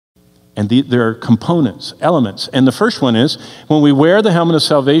And there are components, elements. And the first one is, when we wear the helmet of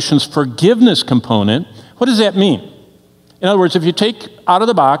salvation's forgiveness component, what does that mean? In other words, if you take out of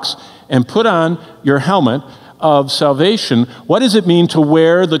the box and put on your helmet of salvation, what does it mean to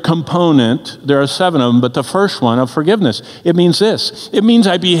wear the component? There are 7 of them, but the first one of forgiveness. It means this. It means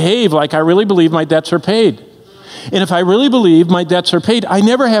I behave like I really believe my debts are paid. And if I really believe my debts are paid, I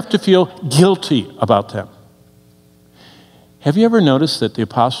never have to feel guilty about them. Have you ever noticed that the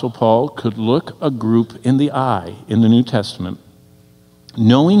Apostle Paul could look a group in the eye in the New Testament,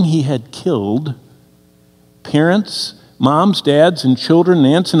 knowing he had killed parents, moms, dads, and children,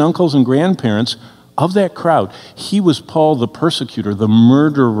 aunts and uncles and grandparents of that crowd? He was Paul the persecutor, the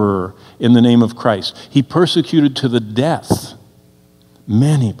murderer in the name of Christ. He persecuted to the death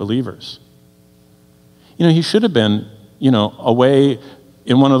many believers. He should have been, away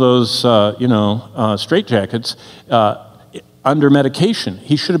in one of those, straitjackets, under medication.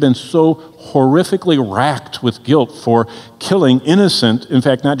 He should have been so horrifically racked with guilt for killing innocent, in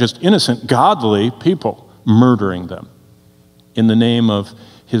fact, not just innocent, godly people, murdering them in the name of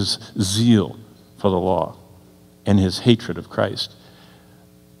his zeal for the law and his hatred of Christ.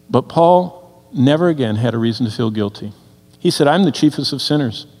 But Paul never again had a reason to feel guilty. He said, I'm the chiefest of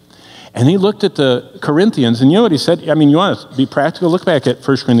sinners. And he looked at the Corinthians, and you know what he said? I mean, you want to be practical? Look back at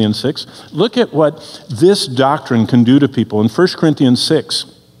 1 Corinthians 6. Look at what this doctrine can do to people. In 1 Corinthians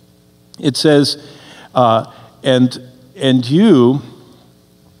 6, it says, and you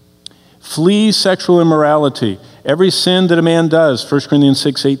flee sexual immorality. Every sin that a man does, 1 Corinthians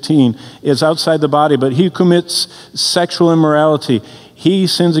 6:18, is outside the body, but he who commits sexual immorality, he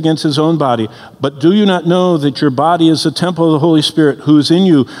sins against his own body. But do you not know that your body is the temple of the Holy Spirit who is in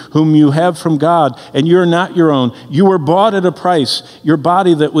you, whom you have from God, and you're not your own? You were bought at a price. Your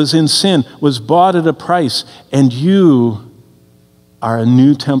body that was in sin was bought at a price, and you are a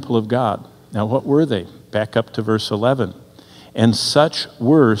new temple of God. Now, what were they? Back up to verse 11. And such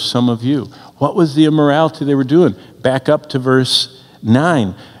were some of you. What was the immorality they were doing? Back up to verse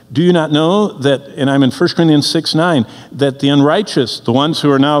 9. Do you not know that, and I'm in 1 Corinthians 6:9, that the unrighteous, the ones who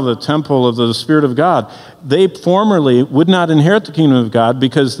are now the temple of the Spirit of God, they formerly would not inherit the kingdom of God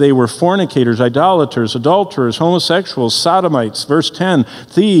because they were fornicators, idolaters, adulterers, homosexuals, sodomites, verse 10,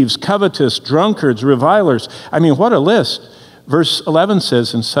 thieves, covetous, drunkards, revilers. I mean, what a list. Verse 11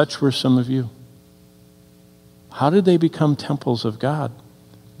 says, and such were some of you. How did they become temples of God?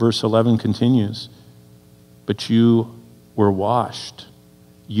 Verse 11 continues, but you were washed.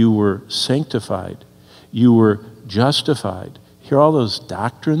 You were sanctified. You were justified. Hear all those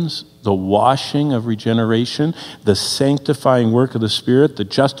doctrines, the washing of regeneration, the sanctifying work of the Spirit, the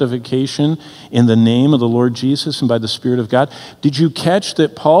justification in the name of the Lord Jesus and by the Spirit of God. Did you catch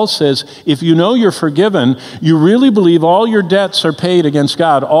that Paul says, if you know you're forgiven, you really believe all your debts are paid against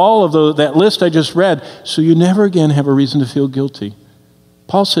God, all of that list I just read, so you never again have a reason to feel guilty.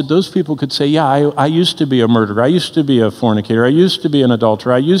 Paul said those people could say, yeah, I used to be a murderer. I used to be a fornicator. I used to be an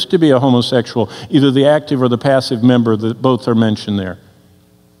adulterer. I used to be a homosexual, either the active or the passive member, that both are mentioned there.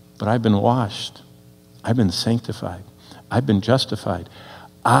 But I've been washed. I've been sanctified. I've been justified.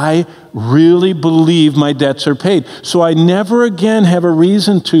 I really believe my debts are paid. So I never again have a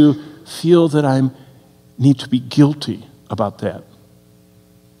reason to feel that I need to be guilty about that.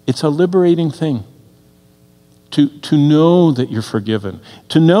 It's a liberating thing. To know that you're forgiven,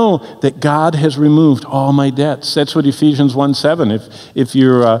 to know that God has removed all my debts. That's what Ephesians 1:7. If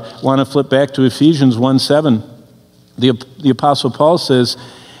you want to flip back to Ephesians 1:7, the Apostle Paul says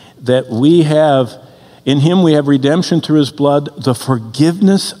that in him we have redemption through his blood, the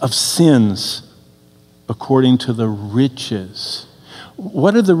forgiveness of sins according to the riches.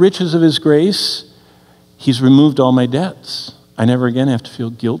 What are the riches of his grace? He's removed all my debts. I never again have to feel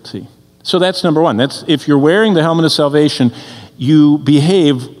guilty. So that's number one. That's if you're wearing the helmet of salvation, you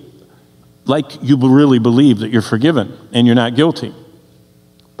behave like you really believe that you're forgiven and you're not guilty.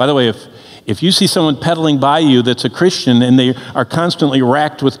 By the way, if you see someone pedaling by you that's a Christian and they are constantly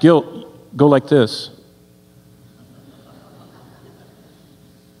racked with guilt, go like this.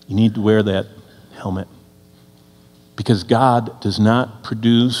 You need to wear that helmet because God does not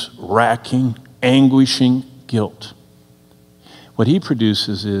produce racking, anguishing guilt. What he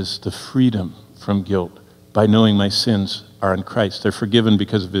produces is the freedom from guilt by knowing my sins are in Christ. They're forgiven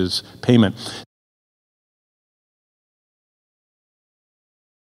because of his payment.